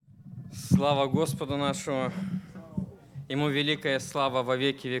Слава Господу нашему! Ему великая слава во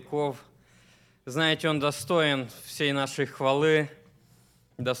веки веков. Знаете, Он достоин всей нашей хвалы,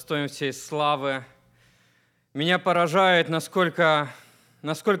 достоин всей славы. Меня поражает, насколько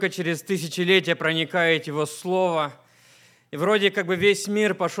через тысячелетия проникает Его Слово. И вроде как бы весь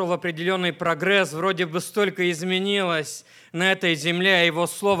мир пошел в определенный прогресс, вроде бы столько изменилось на этой земле, а Его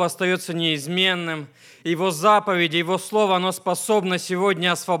Слово остается неизменным. Его заповеди, Его Слово, оно способно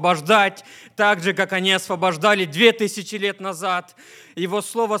сегодня освобождать, так же, как они освобождали 2000 лет назад. Его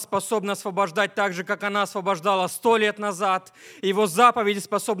Слово способно освобождать так же, как она освобождала 100 лет назад. Его заповеди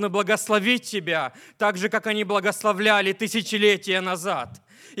способны благословить тебя, так же, как они благословляли тысячелетия назад.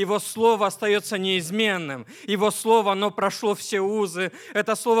 Его Слово остается неизменным. Его Слово, оно прошло все узы.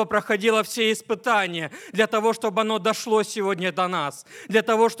 Это Слово проходило все испытания для того, чтобы оно дошло сегодня до нас. Для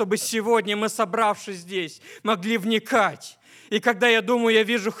того, чтобы сегодня мы, собравшись здесь, могли вникать. И когда я думаю, я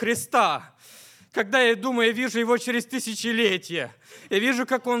вижу Христа, когда я думаю, я вижу Его через тысячелетия, я вижу,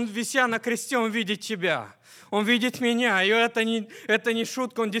 как Он, вися на кресте, Он видит тебя. Он видит меня, и это не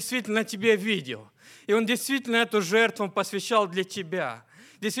шутка, Он действительно тебя видел. И Он действительно эту жертву посвящал для тебя.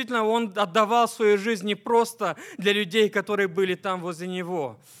 Действительно, Он отдавал свою жизнь не просто для людей, которые были там возле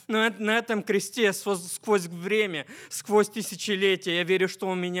Него. Но на этом кресте сквозь время, сквозь тысячелетия, я верю, что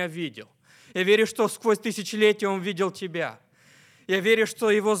Он меня видел. Я верю, что сквозь тысячелетия Он видел тебя. Я верю,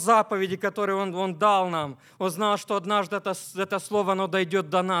 что Его заповеди, которые Он дал нам, Он знал, что однажды это Слово, оно дойдет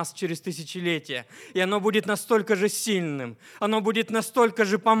до нас через тысячелетия. И оно будет настолько же сильным, оно будет настолько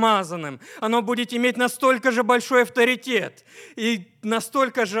же помазанным, оно будет иметь настолько же большой авторитет. И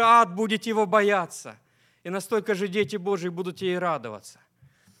настолько же ад будет Его бояться. И настолько же дети Божьи будут ей радоваться.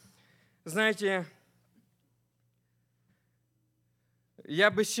 Знаете,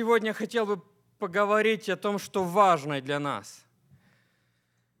 я бы сегодня хотел бы поговорить о том, что важно для нас.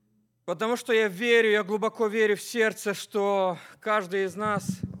 Потому что я глубоко верю в сердце, что каждый из нас,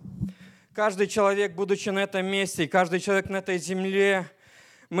 каждый человек, будучи на этом месте, каждый человек на этой земле,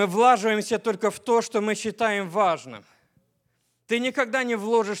 мы влаживаемся только в то, что мы считаем важным. Ты никогда не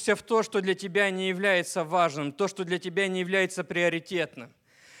вложишься в то, что для тебя не является важным, то, что для тебя не является приоритетным.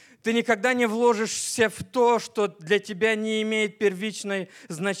 Ты никогда не вложишься в то, что для тебя не имеет первичной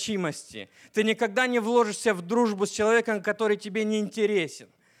значимости. Ты никогда не вложишься в дружбу с человеком, который тебе не интересен.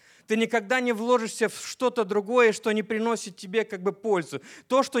 Ты никогда не вложишься в что-то другое, что не приносит тебе как бы пользу.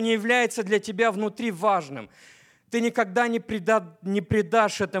 То, что не является для тебя внутри важным. Ты никогда не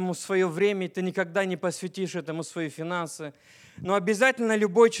предашь этому свое время, ты никогда не посвятишь этому свои финансы. Но обязательно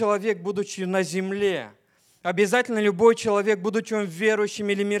любой человек, будучи на земле, обязательно любой человек, будучи он верующим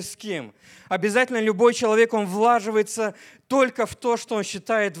или мирским, обязательно любой человек, он влаживается только в то, что он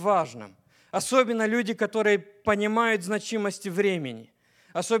считает важным. Особенно люди, которые понимают значимость времени.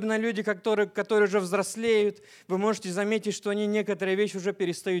 Особенно люди, которые уже взрослеют, вы можете заметить, что они некоторые вещи уже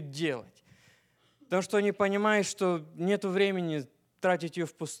перестают делать. Потому что они понимают, что нет времени тратить ее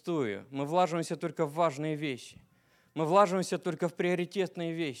впустую. Мы влаживаемся только в важные вещи. Мы влаживаемся только в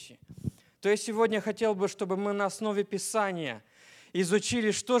приоритетные вещи. То есть сегодня я хотел бы, чтобы мы на основе Писания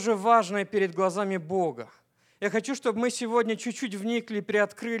изучили, что же важное перед глазами Бога. Я хочу, чтобы мы сегодня чуть-чуть вникли,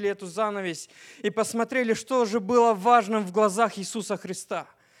 приоткрыли эту занавесь и посмотрели, что же было важным в глазах Иисуса Христа.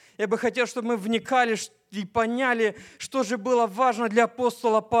 Я бы хотел, чтобы мы вникали и поняли, что же было важно для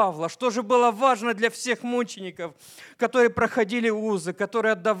апостола Павла, что же было важно для всех мучеников, которые проходили узы,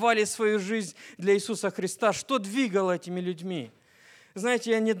 которые отдавали свою жизнь для Иисуса Христа. Что двигало этими людьми?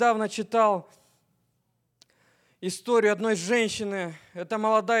 Знаете, я недавно читал историю одной женщины. Это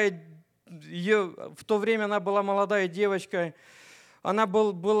в то время она была молодая девочка, она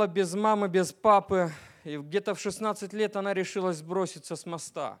была без мамы, без папы, и где-то в 16 лет она решилась сброситься с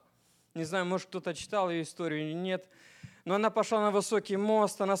моста. Не знаю, может, кто-то читал ее историю или нет, но она пошла на высокий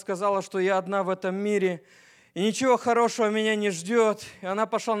мост, она сказала, что я одна в этом мире, и ничего хорошего меня не ждет. И она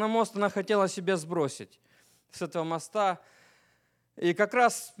пошла на мост, она хотела себя сбросить с этого моста. И как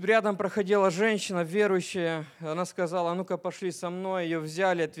раз рядом проходила женщина верующая, она сказала: ну-ка пошли со мной, ее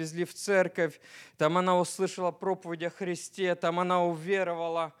взяли, отвезли в церковь, там она услышала проповедь о Христе, там она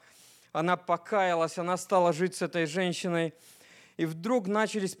уверовала, она покаялась, она стала жить с этой женщиной. И вдруг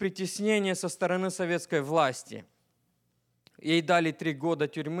начались притеснения со стороны советской власти. Ей дали 3 года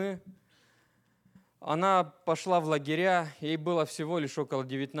тюрьмы, она пошла в лагеря, ей было всего лишь около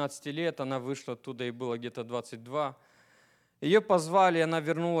 19 лет, она вышла оттуда, ей было где-то 22. Ее позвали, она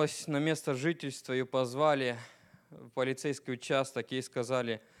вернулась на место жительства, ее позвали в полицейский участок, ей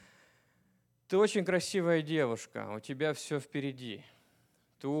сказали: ты очень красивая девушка, у тебя все впереди,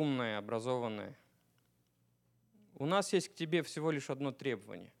 ты умная, образованная. У нас есть к тебе всего лишь одно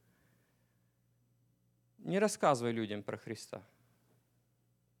требование. не рассказывай людям про Христа.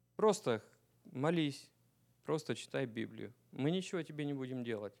 Просто молись, просто читай Библию. Мы ничего тебе не будем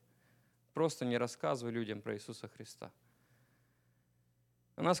делать. Просто не рассказывай людям про Иисуса Христа.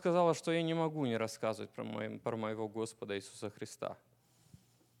 Она сказала, что я не могу не рассказывать про моего Господа Иисуса Христа.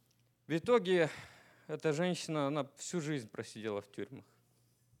 В итоге эта женщина, она всю жизнь просидела в тюрьмах.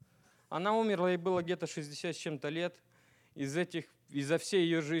 Она умерла, ей было где-то 60 с чем-то лет. Из-за всей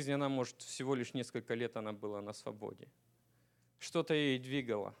ее жизни она, может, всего лишь несколько лет она была на свободе. Что-то ей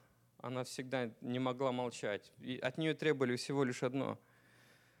двигало. Она всегда не могла молчать. И от нее требовали всего лишь одно.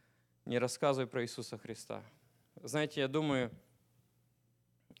 Не рассказывай про Иисуса Христа. Знаете, я думаю,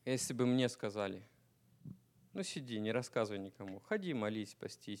 если бы мне сказали, сиди, не рассказывай никому, ходи, молись,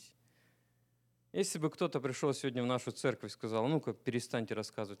 постись. Если бы кто-то пришел сегодня в нашу церковь и сказал, ну-ка, перестаньте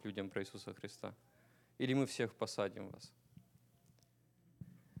рассказывать людям про Иисуса Христа, или мы всех посадим вас.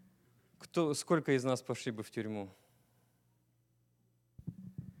 Сколько из нас пошли бы в тюрьму?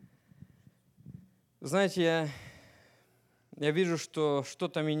 Знаете, я вижу, что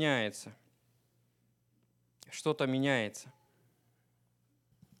что-то меняется. Что-то меняется.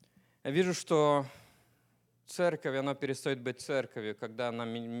 Я вижу, что церковь, она перестает быть церковью, когда она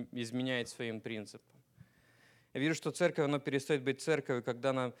изменяет своим принципам. Я вижу, что церковь, она перестает быть церковью, когда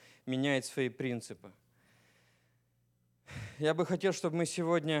она меняет свои принципы. Я бы хотел, чтобы мы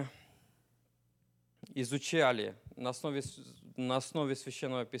сегодня изучали на основе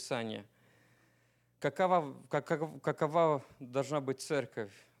Священного Писания, какова должна быть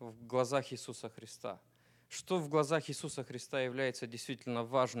церковь в глазах Иисуса Христа. Что в глазах Иисуса Христа является действительно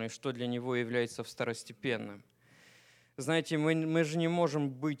важным, и что для Него является второстепенным. Знаете, мы же не можем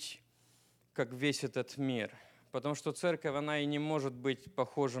быть, как весь этот мир, потому что церковь, она и не может быть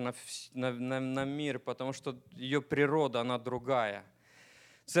похожа на мир, потому что ее природа, она другая.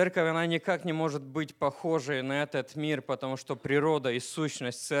 Церковь, она никак не может быть похожей на этот мир, потому что природа и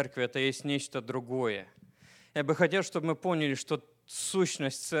сущность церкви – это есть нечто другое. Я бы хотел, чтобы мы поняли, что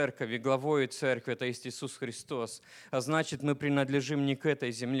сущность церкви, главой церкви – это есть Иисус Христос. А значит, мы принадлежим не к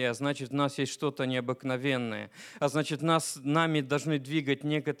этой земле, а значит, в нас есть что-то необыкновенное. А значит, нами должны двигать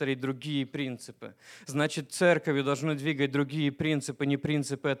некоторые другие принципы. Значит, церковью должны двигать другие принципы, не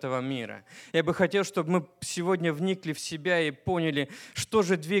принципы этого мира. Я бы хотел, чтобы мы сегодня вникли в себя и поняли, что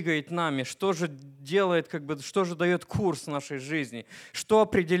же двигает нами, что же делает, что же дает курс нашей жизни, что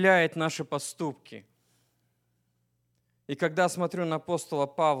определяет наши поступки. И когда смотрю на апостола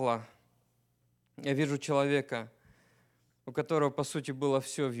Павла, я вижу человека, у которого, по сути, было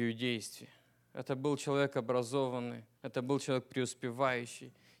все в иудействе. Это был человек образованный, это был человек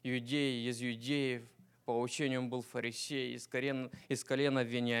преуспевающий, иудей из иудеев, по учению он был фарисей, из колена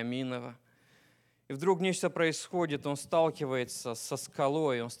Вениаминова. И вдруг нечто происходит, он сталкивается со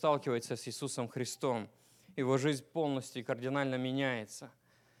скалой, он сталкивается с Иисусом Христом. Его жизнь полностью и кардинально меняется.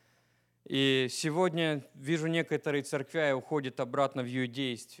 И сегодня вижу, некоторые церкви уходят обратно в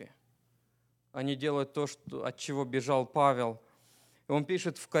иудействе. Они делают то, от чего бежал Павел. И он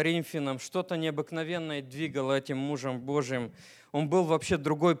пишет в Коринфянам, что-то необыкновенное двигало этим мужем Божьим. Он был вообще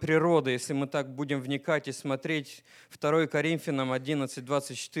другой природы, если мы так будем вникать и смотреть. 2 Коринфянам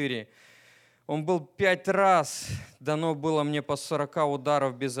 11:24. Он был 5 раз, дано было мне по 40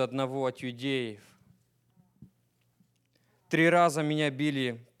 ударов без одного от иудеев. 3 раза меня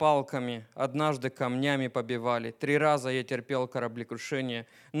били палками, однажды камнями побивали. 3 раза я терпел кораблекрушение.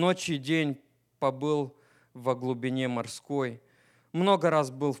 Ночь и день побыл во глубине морской. Много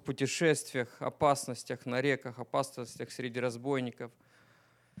раз был в путешествиях, опасностях на реках, опасностях среди разбойников.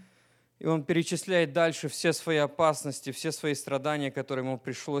 И он перечисляет дальше все свои опасности, все свои страдания, которые ему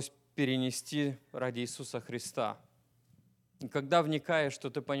пришлось перенести ради Иисуса Христа. И когда вникаешь, что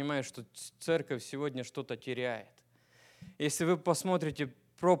ты понимаешь, что церковь сегодня что-то теряет. Если вы посмотрите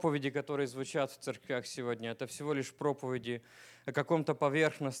проповеди, которые звучат в церквях сегодня, это всего лишь проповеди о каком-то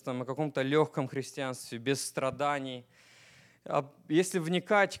поверхностном, о каком-то легком христианстве, без страданий. Если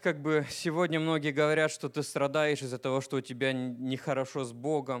вникать, сегодня многие говорят, что ты страдаешь из-за того, что у тебя нехорошо с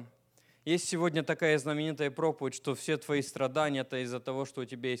Богом. Есть сегодня такая знаменитая проповедь, что все твои страдания – это из-за того, что у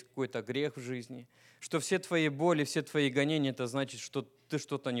тебя есть какой-то грех в жизни, что все твои боли, все твои гонения – это значит, что ты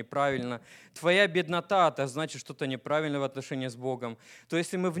что-то неправильно. Твоя беднота – это значит что-то неправильно в отношении с Богом. То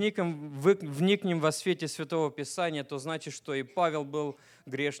если мы вникнем во свете Святого Писания, то значит, что и Павел был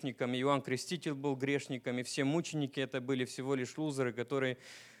грешником, и Иоанн Креститель был грешником, и все мученики – это были всего лишь лузеры, которые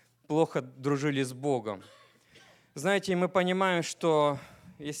плохо дружили с Богом. Знаете, мы понимаем, что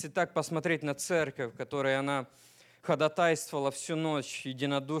если так посмотреть на церковь, которая она ходатайствовала всю ночь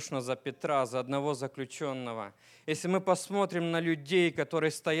единодушно за Петра, за одного заключенного, если мы посмотрим на людей,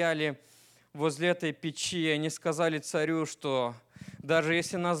 которые стояли возле этой печи, они сказали царю, что даже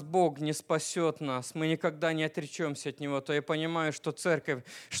если нас Бог не спасет нас, мы никогда не отречемся от Него, то я понимаю, что церковь,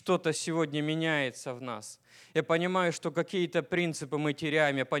 что-то сегодня меняется в нас. Я понимаю, что какие-то принципы мы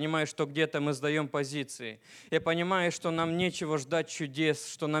теряем, я понимаю, что где-то мы сдаем позиции. Я понимаю, что нам нечего ждать чудес,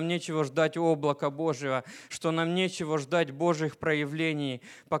 что нам нечего ждать облака Божьего, что нам нечего ждать Божьих проявлений,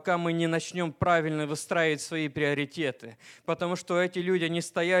 пока мы не начнем правильно выстраивать свои приоритеты. Потому что эти люди, они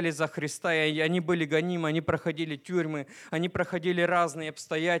стояли за Христа, и они были гонимы, они проходили тюрьмы, они проходили разные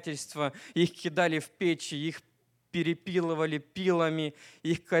обстоятельства, их кидали в печи, их перепилывали пилами,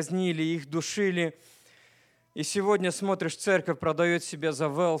 их казнили, их душили. И сегодня смотришь, церковь продает себя за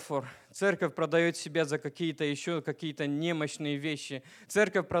welfare, церковь продает себя за какие-то немощные вещи,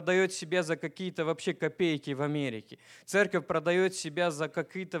 церковь продает себя за какие-то вообще копейки в Америке, церковь продает себя за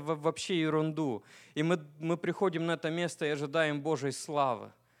какие-то вообще ерунду. И мы приходим на это место и ожидаем Божьей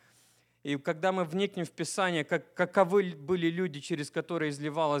славы. И когда мы вникнем в Писание, каковы были люди, через которые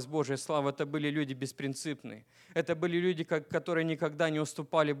изливалась Божья слава, это были люди беспринципные, это были люди, которые никогда не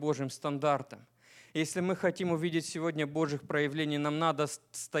уступали Божьим стандартам. Если мы хотим увидеть сегодня Божьих проявлений, нам надо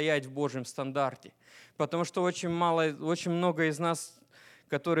стоять в Божьем стандарте. Потому что очень много из нас,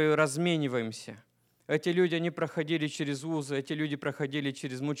 которые размениваемся. Эти люди, они проходили через вузы, эти люди проходили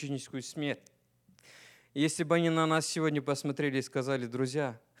через мученическую смерть. И если бы они на нас сегодня посмотрели и сказали: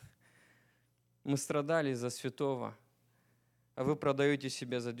 друзья, мы страдали за святого, а вы продаете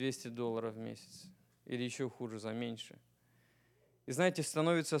себя за $200 в месяц. Или еще хуже, за меньше. И знаете,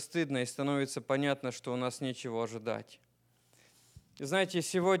 становится стыдно и становится понятно, что у нас нечего ожидать. И знаете,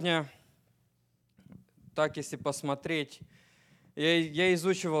 сегодня, так если посмотреть, я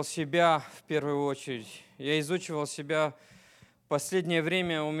изучивал себя в первую очередь. Я изучивал себя. В последнее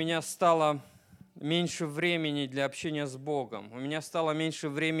время у меня стало меньше времени для общения с Богом. У меня стало меньше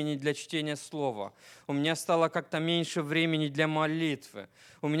времени для чтения Слова. У меня стало как-то меньше времени для молитвы.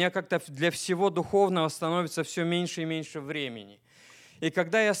 У меня как-то для всего духовного становится все меньше и меньше времени. И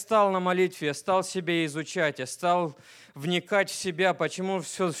когда я стал на молитве, я стал себя изучать, я стал вникать в себя, почему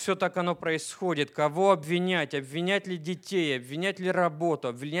все так оно происходит, кого обвинять, обвинять ли детей, обвинять ли работу,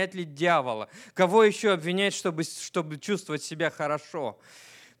 обвинять ли дьявола, кого еще обвинять, чтобы чувствовать себя хорошо,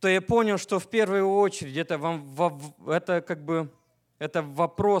 то я понял, что в первую очередь это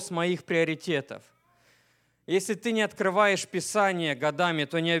вопрос моих приоритетов. Если ты не открываешь Писание годами,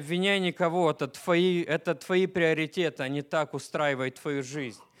 то не обвиняй никого, это твои приоритеты, они так устраивают твою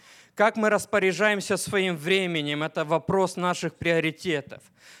жизнь. Как мы распоряжаемся своим временем, это вопрос наших приоритетов.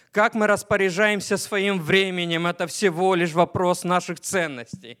 Как мы распоряжаемся своим временем, это всего лишь вопрос наших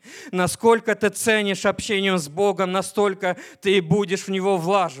ценностей. Насколько ты ценишь общение с Богом, настолько ты и будешь в него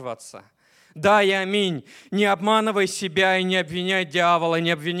влаживаться. Да и аминь. Не обманывай себя и не обвиняй дьявола,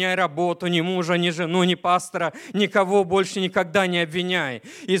 не обвиняй работу, ни мужа, ни жену, ни пастора, никого больше никогда не обвиняй.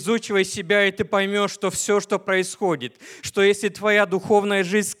 Изучивай себя, и ты поймешь, что все, что происходит, что если твоя духовная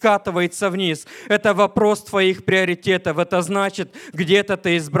жизнь скатывается вниз, это вопрос твоих приоритетов. Это значит, где-то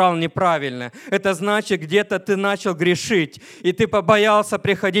ты избрал неправильно. Это значит, где-то ты начал грешить, и ты побоялся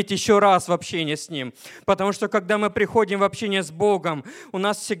приходить еще раз в общение с Ним. Потому что, когда мы приходим в общение с Богом, у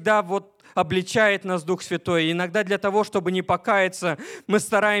нас всегда обличает нас Дух Святой. И иногда для того, чтобы не покаяться, мы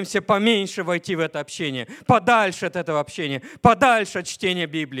стараемся поменьше войти в это общение, подальше от этого общения, подальше от чтения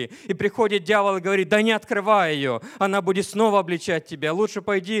Библии. И приходит дьявол и говорит: да не открывай ее, она будет снова обличать тебя. Лучше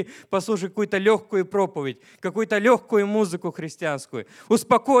пойди послушай какую-то легкую проповедь, какую-то легкую музыку христианскую.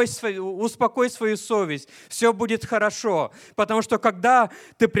 Успокой свою совесть, все будет хорошо. Потому что когда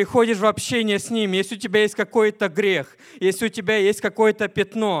ты приходишь в общение с Ним, если у тебя есть какой-то грех, если у тебя есть какое-то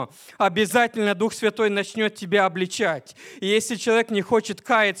пятно, обязательно Дух Святой начнет тебя обличать. И если человек не хочет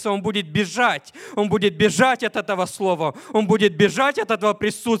каяться, он будет бежать от этого слова, он будет бежать от этого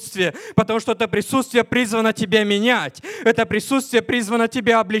присутствия, потому что это присутствие призвано тебя менять, это присутствие призвано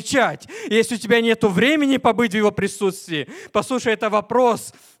тебя обличать. И если у тебя нет времени побыть в его присутствии, послушай, это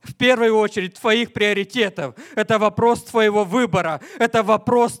вопрос в первую очередь твоих приоритетов, это вопрос твоего выбора, это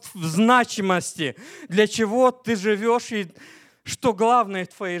вопрос значимости, для чего ты живешь и что главное в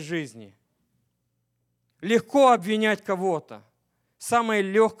твоей жизни. Легко обвинять кого-то. Самое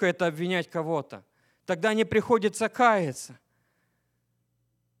легкое – это обвинять кого-то. Тогда не приходится каяться.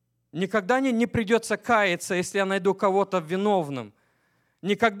 Никогда не придется каяться, если я найду кого-то виновным.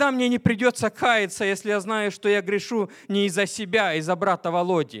 Никогда мне не придется каяться, если я знаю, что я грешу не из-за себя, а из-за брата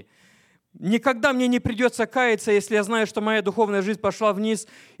Володи. Никогда мне не придется каяться, если я знаю, что моя духовная жизнь пошла вниз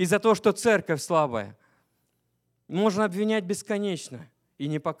из-за того, что церковь слабая. Можно обвинять бесконечно и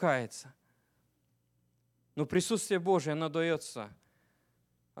не покаяться. Но присутствие Божие, оно дается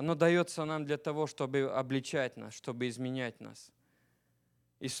Оно дается нам для того, чтобы обличать нас, чтобы изменять нас.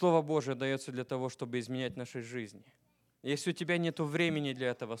 И Слово Божие дается для того, чтобы изменять наши жизни. Если у тебя нет времени для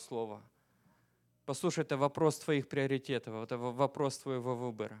этого слова, послушай, это вопрос твоих приоритетов, это вопрос твоего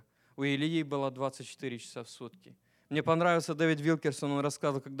выбора. У Илии было 24 часа в сутки. Мне понравился Дэвид Вилкерсон, он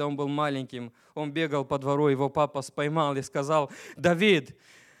рассказывал, когда он был маленьким, он бегал по двору, его папа поймал и сказал: «Давид,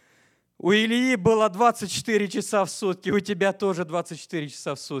 у Илии было 24 часа в сутки, у тебя тоже 24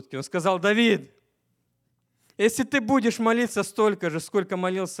 часа в сутки». Он сказал: «Давид, если ты будешь молиться столько же, сколько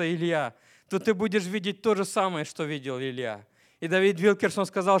молился Илья, то ты будешь видеть то же самое, что видел Илья». И Дэвид Вилкерсон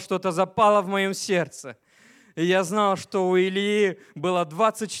сказал, что это запало в моем сердце. И я знал, что у Ильи было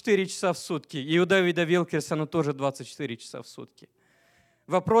 24 часа в сутки, и у Дэвида Вилкерсона тоже 24 часа в сутки.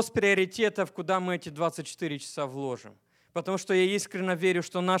 Вопрос приоритетов, куда мы эти 24 часа вложим. Потому что я искренне верю,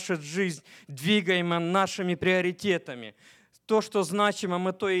 что наша жизнь двигаема нашими приоритетами. То, что значимо,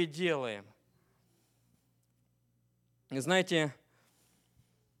 мы то и делаем. И знаете,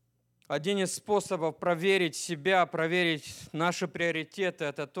 один из способов проверить себя, проверить наши приоритеты,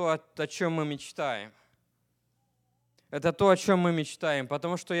 это то, о чем мы мечтаем. Это то, о чем мы мечтаем,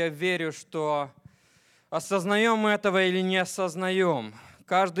 потому что я верю, что осознаем мы этого или не осознаем,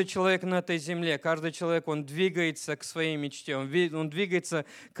 каждый человек на этой земле, каждый человек, он двигается к своей мечте, он двигается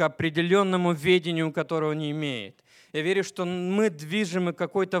к определенному видению, которое он имеет. Я верю, что мы движимы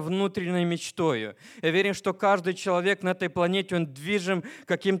какой-то внутренней мечтою. Я верю, что каждый человек на этой планете, он движим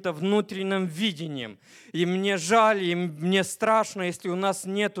каким-то внутренним видением. И мне жаль, и мне страшно, если у нас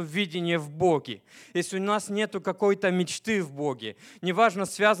нет видения в Боге, если у нас нет какой-то мечты в Боге. Неважно,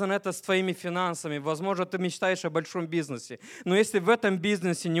 связано это с твоими финансами, возможно, ты мечтаешь о большом бизнесе, но если в этом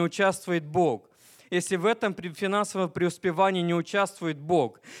бизнесе не участвует Бог, если в этом финансовом преуспевании не участвует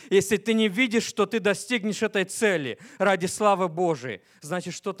Бог, если ты не видишь, что ты достигнешь этой цели ради славы Божией,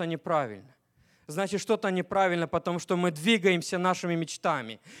 значит, что-то неправильно. Значит, что-то неправильно, потому что мы двигаемся нашими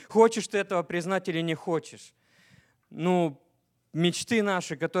мечтами. Хочешь ты этого признать или не хочешь. Мечты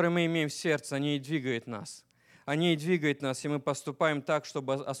наши, которые мы имеем в сердце, они и двигают нас. Они и двигают нас, и мы поступаем так,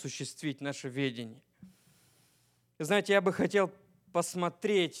 чтобы осуществить наше видение. И знаете, я бы хотел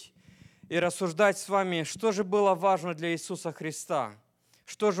посмотреть и рассуждать с вами, что же было важно для Иисуса Христа,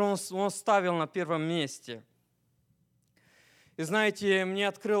 что же Он ставил на первом месте. И знаете, мне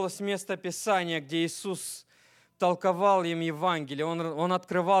открылось место Писания, где Иисус толковал им Евангелие, Он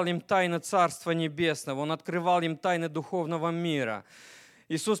открывал им тайны Царства Небесного, Он открывал им тайны духовного мира.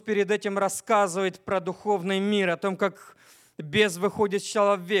 Иисус перед этим рассказывает про духовный мир, о том, как бес выходит с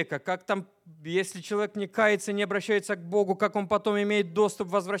человека, как там, если человек не кается, не обращается к Богу, как он потом имеет доступ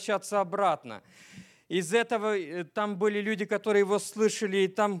возвращаться обратно. Из этого там были люди, которые его слышали, и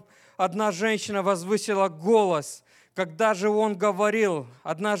там одна женщина возвысила голос. Когда же он говорил,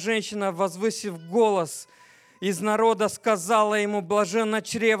 одна женщина, возвысив голос, из народа сказала ему: «Блаженно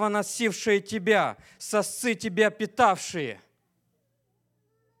чрево, носившее тебя, сосцы тебя питавшие».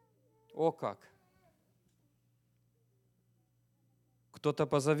 О как! Кто-то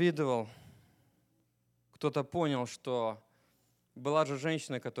позавидовал, кто-то понял, что была же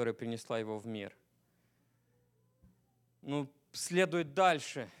женщина, которая принесла его в мир. Следует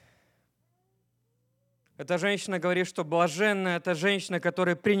дальше. Эта женщина говорит, что блаженна эта женщина,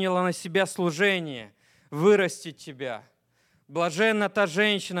 которая приняла на себя служение, вырастить тебя. Блаженна та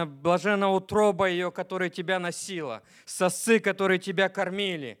женщина, блаженна утроба ее, которая тебя носила, сосцы, которые тебя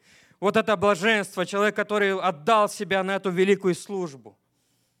кормили. Вот это блаженство, человек, который отдал себя на эту великую службу.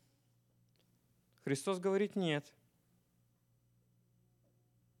 Христос говорит: нет.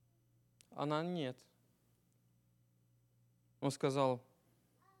 Она нет. Он сказал,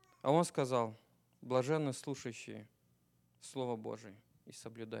 блаженны слушающие Слово Божие и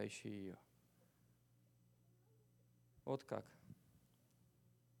соблюдающие ее. Вот как.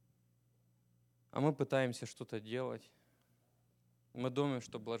 А мы пытаемся что-то делать. Мы думаем,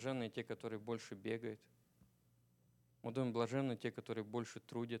 что блаженны те, которые больше бегают. Мы думаем, блаженны те, которые больше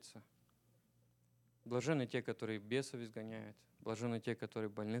трудятся. Блаженны те, которые бесов изгоняют. Блаженны те, которые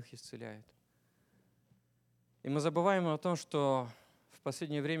больных исцеляют. И мы забываем о том, что в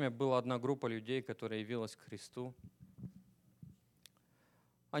последнее время была одна группа людей, которая явилась к Христу.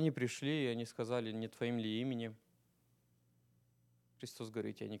 Они пришли, и они сказали: «Не твоим ли именем?» Христос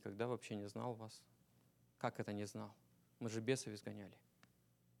говорит: «Я никогда вообще не знал вас». Как это не знал? Мы же бесов изгоняли.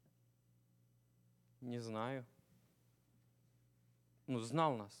 Не знаю.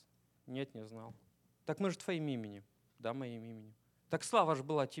 Знал нас? Нет, не знал. Так мы же твоим именем. Да, моим именем. Так слава же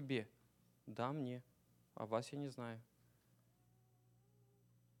была тебе. Да, мне. А вас я не знаю.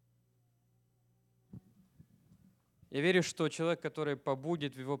 Я верю, что человек, который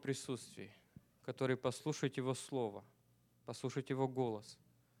побудет в Его присутствии, который послушает Его Слово, послушает Его голос,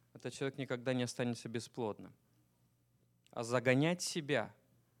 этот человек никогда не останется бесплодным. А загонять себя,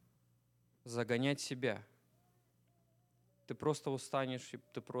 ты просто устанешь, и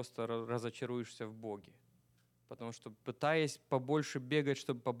ты просто разочаруешься в Боге. Потому что пытаясь побольше бегать,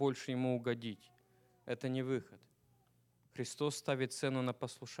 чтобы побольше Ему угодить, это не выход. Христос ставит цену на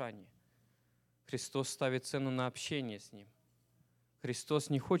послушание. Христос ставит цену на общение с Ним. Христос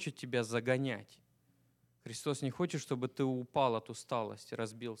не хочет тебя загонять. Христос не хочет, чтобы ты упал от усталости,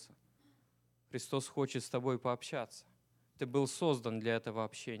 разбился. Христос хочет с тобой пообщаться. Ты был создан для этого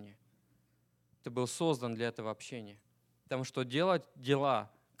общения. Ты был создан для этого общения. Потому что делать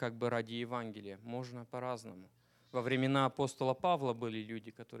дела как бы ради Евангелия можно по-разному. Во времена апостола Павла были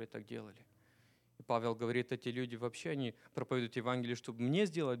люди, которые так делали. И Павел говорит, эти люди вообще, они проповедуют Евангелие, чтобы мне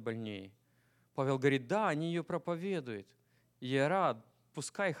сделать больнее. Павел говорит, да, они ее проповедуют. И я рад,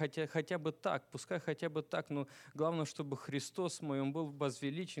 пускай хотя бы так, но главное, чтобы Христос мой, Он был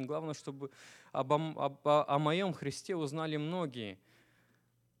возвеличен, главное, чтобы о моем Христе узнали многие.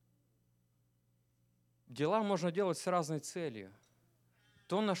 Дела можно делать с разной целью.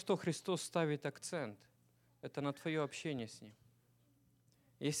 То, на что Христос ставит акцент, это на твое общение с Ним.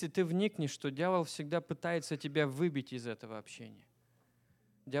 Если ты вникнешь, что дьявол всегда пытается тебя выбить из этого общения.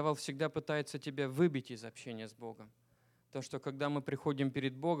 Дьявол всегда пытается тебя выбить из общения с Богом. Потому что когда мы приходим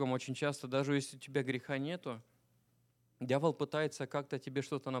перед Богом, очень часто, даже если у тебя греха нету, дьявол пытается как-то тебе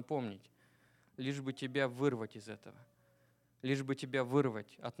что-то напомнить, лишь бы тебя вырвать из этого, лишь бы тебя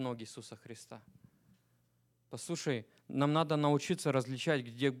вырвать от ног Иисуса Христа. Послушай, нам надо научиться различать,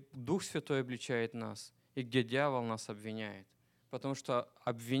 где Дух Святой обличает нас и где дьявол нас обвиняет. Потому что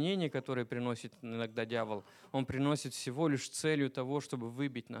обвинение, которое приносит иногда дьявол, он приносит всего лишь целью того, чтобы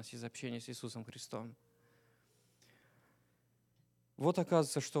выбить нас из общения с Иисусом Христом. Вот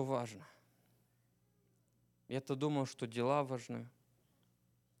оказывается, что важно. Я-то думал, что дела важны.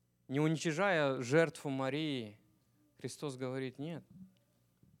 Не уничижая жертву Марии, Христос говорит, нет.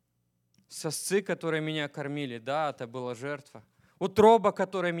 Сосцы, которые меня кормили, да, это была жертва. Утроба,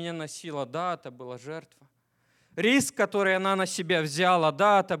 которая меня носила, да, это была жертва. Риск, который она на себя взяла,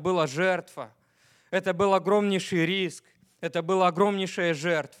 да, это была жертва. Это был огромнейший риск, это была огромнейшая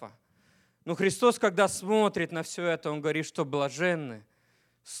жертва. Но Христос, когда смотрит на все это, Он говорит, что блаженны,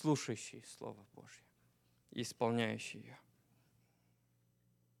 слушающие Слово Божье и исполняющие ее.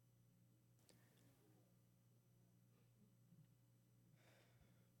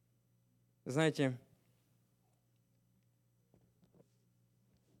 Знаете,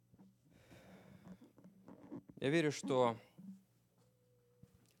 я верю, что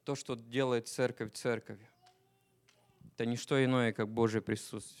то, что делает церковь церковью, это не что иное, как Божье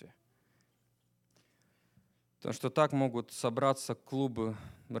присутствие. Потому что так могут собраться клубы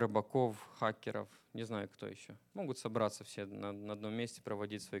рыбаков, хакеров, не знаю, кто еще. Могут собраться все на одном месте,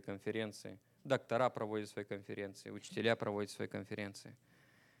 проводить свои конференции. Доктора проводят свои конференции, учителя проводят свои конференции.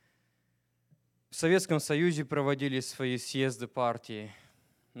 В Советском Союзе проводили свои съезды партии.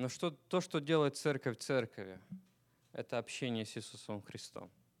 Но то, что делает церковь церковью, это общение с Иисусом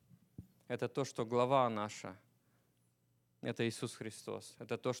Христом. Это то, что глава наша, это Иисус Христос.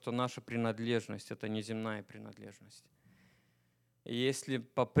 Это то, что наша принадлежность, это неземная принадлежность. И если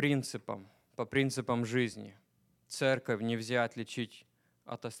по принципам жизни церковь нельзя отличить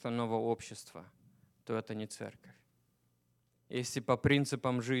от остального общества, то это не церковь. Если по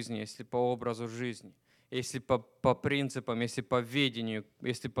принципам жизни, если по образу жизни, если по принципам, если по ведению,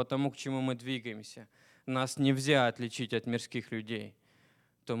 если по тому, к чему мы двигаемся, нас нельзя отличить от мирских людей,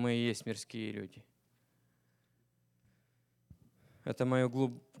 то мы и есть мирские люди. Это мое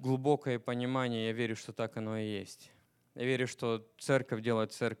глубокое понимание, я верю, что так оно и есть. Я верю, что церковь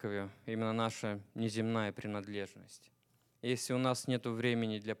делает церковью именно наша неземная принадлежность. Если у нас нет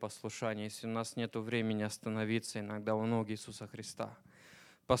времени для послушания, если у нас нет времени остановиться иногда у ног Иисуса Христа,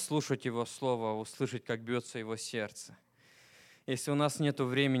 послушать Его Слово, услышать, как бьется Его сердце. Если у нас нет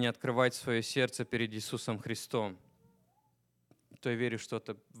времени открывать свое сердце перед Иисусом Христом, то я верю, что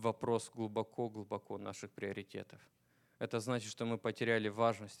это вопрос глубоко наших приоритетов. Это значит, что мы потеряли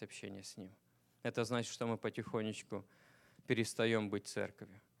важность общения с Ним. Это значит, что мы потихонечку перестаем быть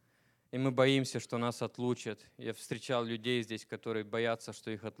церковью. И мы боимся, что нас отлучат. Я встречал людей здесь, которые боятся, что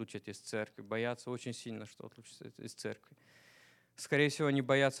их отлучат из церкви. Боятся очень сильно, что отлучат из церкви. Скорее всего, они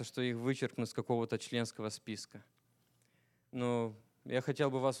боятся, что их вычеркнут с какого-то членского списка. Но я хотел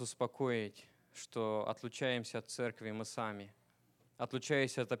бы вас успокоить, что отлучаемся от церкви мы сами.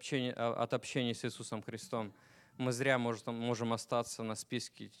 Отлучаясь от общения с Иисусом Христом, мы зря можем остаться на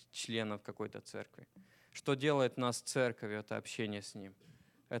списке членов какой-то церкви. Что делает нас церковью? Это общение с Ним.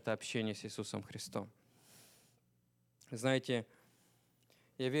 Это общение с Иисусом Христом. Знаете,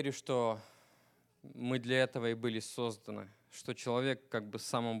 я верю, что мы для этого и были созданы, что человек как бы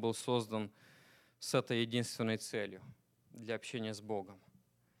сам он был создан с этой единственной целью – для общения с Богом.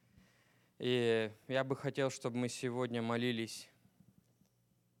 И я бы хотел, чтобы мы сегодня молились,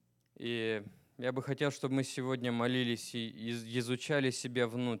 и изучали себя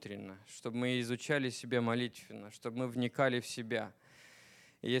внутренно, чтобы мы изучали себя молитвенно, чтобы мы вникали в себя.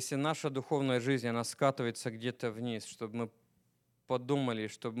 И если наша духовная жизнь, она скатывается где-то вниз, чтобы мы подумали,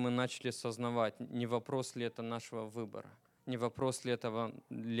 чтобы мы начали осознавать, не вопрос ли это нашего выбора, не вопрос ли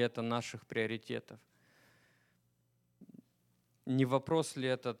это наших приоритетов, не вопрос ли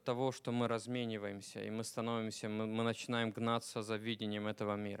это того, что мы размениваемся, и мы начинаем гнаться за видением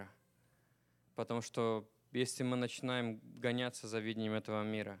этого мира. Потому что если мы начинаем гоняться за видением этого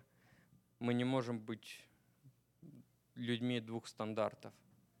мира, мы не можем быть людьми двух стандартов.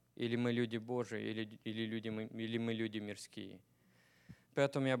 Или мы люди Божии, или мы люди мирские.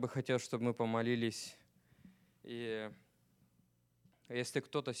 Поэтому я бы хотел, чтобы мы помолились. И если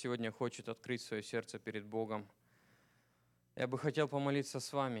кто-то сегодня хочет открыть свое сердце перед Богом, я бы хотел помолиться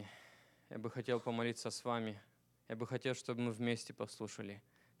с вами. Я бы хотел, чтобы мы вместе послушали,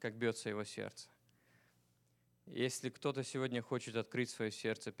 как бьется его сердце. Если кто-то сегодня хочет открыть свое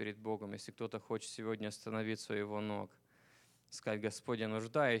сердце перед Богом, если кто-то хочет сегодня остановиться у его ног, сказать: Господь, я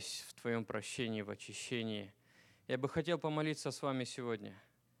нуждаюсь в Твоем прощении, в очищении. Я бы хотел помолиться с вами сегодня.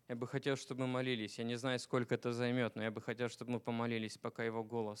 Я бы хотел, чтобы мы молились. Я не знаю, сколько это займет, но я бы хотел, чтобы мы помолились, пока Его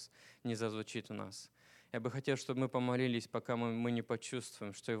голос не зазвучит у нас. Я бы хотел, чтобы мы помолились, пока мы не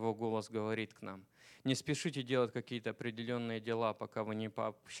почувствуем, что Его голос говорит к нам. Не спешите делать какие-то определенные дела, пока вы не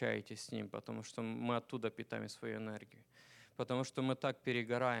пообщаетесь с Ним, потому что мы оттуда питаем свою энергию. Потому что мы так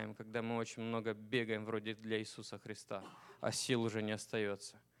перегораем, когда мы очень много бегаем вроде для Иисуса Христа, а сил уже не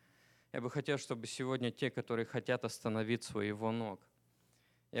остается. Я бы хотел, чтобы сегодня те, которые хотят остановиться у Его ног,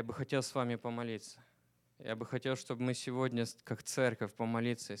 я бы хотел с вами помолиться. Я бы хотел, чтобы мы сегодня, как церковь,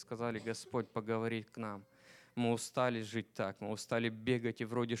 помолиться и сказали: Господь, поговори к нам. Мы устали жить так, мы устали бегать и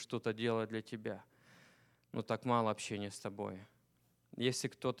вроде что-то делать для Тебя, но так мало общения с Тобой. Если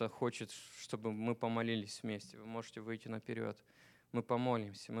кто-то хочет, чтобы мы помолились вместе, вы можете выйти наперед. Мы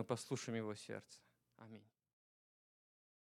помолимся, мы послушаем Его сердце. Аминь.